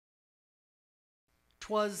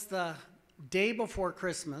'Twas the day before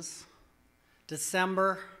Christmas,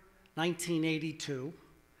 December 1982.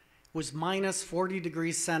 It was minus 40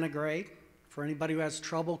 degrees centigrade. For anybody who has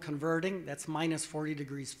trouble converting, that's minus 40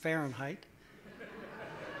 degrees Fahrenheit.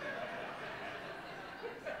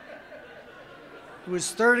 It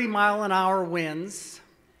was 30-mile-an-hour winds,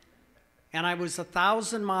 and I was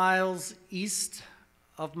 1,000 miles east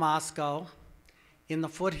of Moscow in the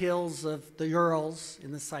foothills of the Urals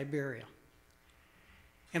in the Siberia.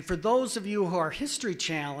 And for those of you who are history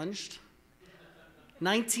challenged,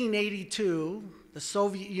 1982, the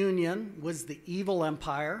Soviet Union was the evil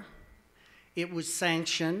empire. It was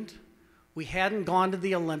sanctioned. We hadn't gone to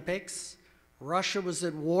the Olympics. Russia was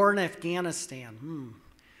at war in Afghanistan.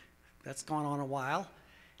 That's gone on a while.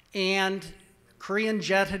 And Korean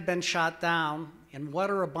jet had been shot down. And what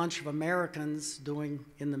are a bunch of Americans doing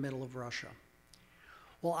in the middle of Russia?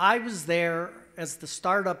 Well, I was there as the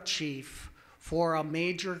startup chief for a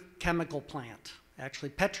major chemical plant, actually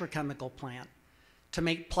petrochemical plant, to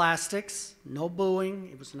make plastics. No booing.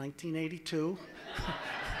 It was 1982.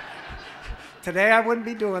 Today I wouldn't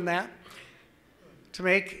be doing that. To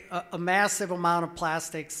make a massive amount of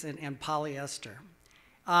plastics and polyester.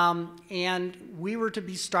 And we were to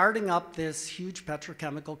be starting up this huge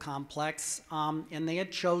petrochemical complex, and they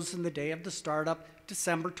had chosen the day of the startup,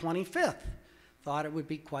 December 25th. Thought it would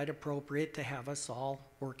be quite appropriate to have us all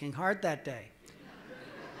working hard that day.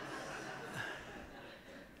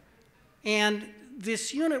 And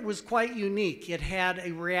this unit was quite unique. It had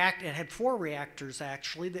it had 4 reactors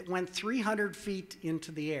actually that went 300 feet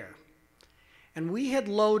into the air. And we had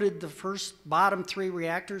loaded the bottom 3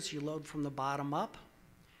 reactors. You load from the bottom up.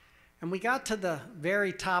 And we got to the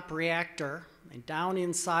very top reactor, and down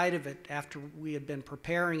inside of it, after we had been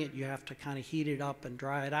preparing it, you have to kind of heat it up and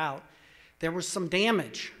dry it out, there was some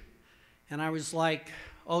damage. And I was like,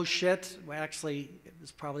 oh shit. Well, actually, it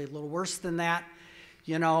was probably a little worse than that.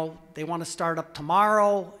 You know, they want to start up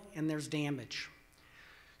tomorrow, and there's damage.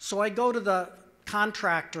 So I go to the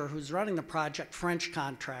contractor who's running the project, French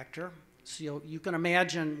contractor. So you can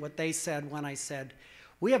imagine what they said when I said,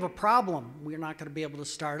 we have a problem. We're not going to be able to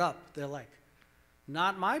start up. They're like,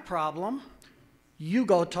 not my problem. You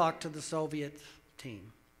go talk to the Soviet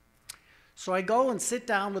team. So I go and sit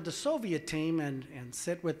down with the Soviet team and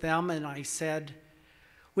sit with them, and I said,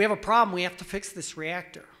 we have a problem. We have to fix this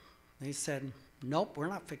reactor. They said, nope, we're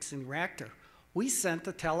not fixing the reactor. We sent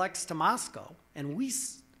the telex to Moscow, and we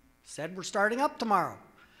said we're starting up tomorrow.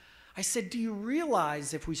 I said, do you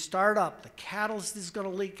realize if we start up, the catalyst is going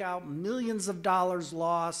to leak out, millions of dollars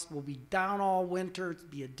lost, we'll be down all winter, it'll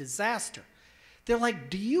be a disaster. They're like,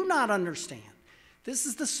 do you not understand? This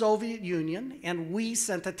is the Soviet Union, and we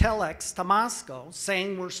sent a telex to Moscow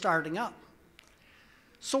saying we're starting up.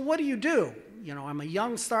 So what do? You know, I'm a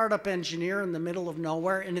young startup engineer in the middle of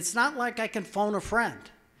nowhere, and it's not like I can phone a friend.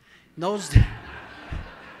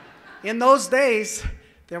 In those days,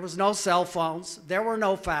 there was no cell phones, there were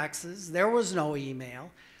no faxes, there was no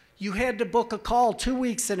email. You had to book a call 2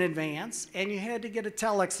 weeks in advance, and you had to get a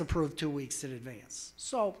telex approved 2 weeks in advance.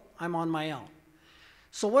 So I'm on my own.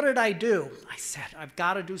 So what did I do? I said, I've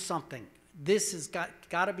got to do something. This has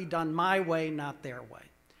got to be done my way, not their way.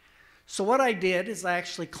 So what I did is I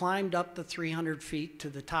actually climbed up the 300 feet to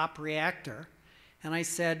the top reactor, and I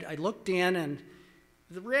said, I looked in, and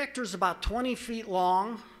the reactor's about 20 feet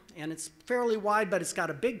long, and it's fairly wide, but it's got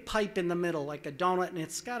a big pipe in the middle, like a donut, and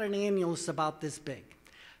it's got an annulus about this big.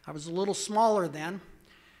 I was a little smaller then,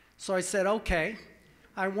 so I said, okay.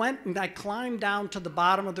 I went and I climbed down to the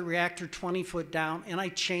bottom of the reactor, 20 foot down, and I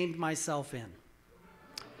chained myself in.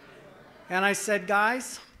 And I said,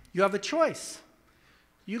 guys, you have a choice.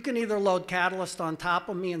 You can either load catalyst on top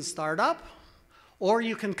of me and start up, or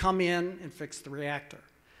you can come in and fix the reactor.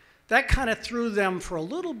 That kind of threw them for a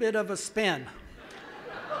little bit of a spin.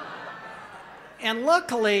 And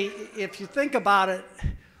luckily, if you think about it,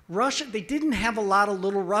 Russia, they didn't have a lot of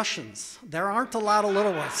little Russians. There aren't a lot of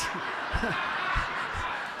little ones.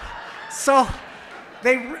 So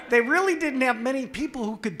they really didn't have many people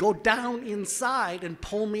who could go down inside and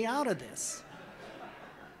pull me out of this.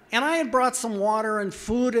 And I had brought some water and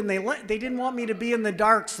food, and they didn't want me to be in the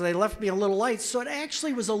dark, so they left me a little light, so it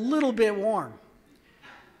actually was a little bit warm.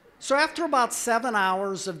 So after about 7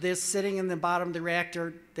 hours of this sitting in the bottom of the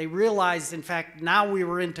reactor, they realized, in fact, now we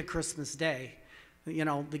were into Christmas Day. You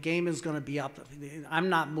know, the game is going to be up. I'm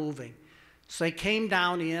not moving. So they came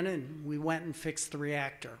down in, and we went and fixed the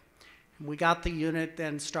reactor. And we got the unit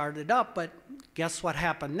then started up, but guess what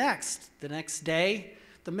happened next? The next day,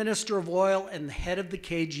 the Minister of Oil and the head of the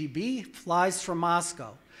KGB flies from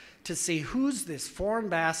Moscow to see who's this foreign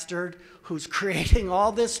bastard who's creating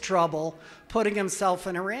all this trouble, putting himself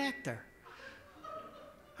in a reactor.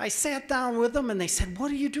 I sat down with them and they said,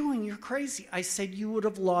 "What are you doing? You're crazy." I said, "You would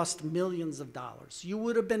have lost millions of dollars. You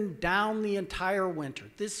would have been down the entire winter.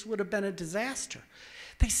 This would have been a disaster."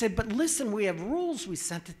 They said, "But listen, we have rules we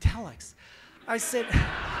sent to telex." I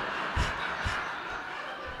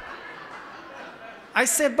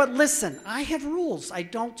said, "But listen, I have rules. I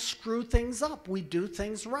don't screw things up. We do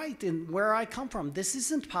things right in where I come from. This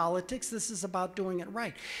isn't politics. This is about doing it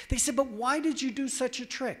right." They said, "But why did you do such a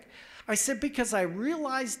trick?" I said, "Because I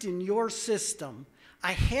realized in your system,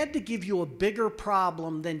 I had to give you a bigger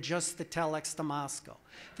problem than just the telex to Moscow.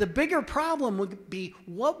 The bigger problem would be,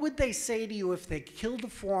 what would they say to you if they killed a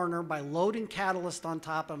foreigner by loading catalyst on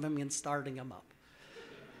top of him and starting him up?"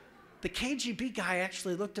 The KGB guy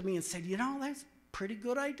actually looked at me and said, "You know, that's a pretty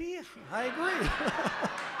good idea. I agree."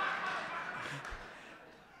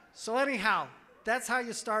 So anyhow, that's how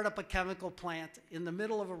you start up a chemical plant in the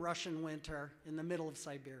middle of a Russian winter, in the middle of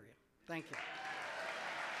Siberia. Thank you.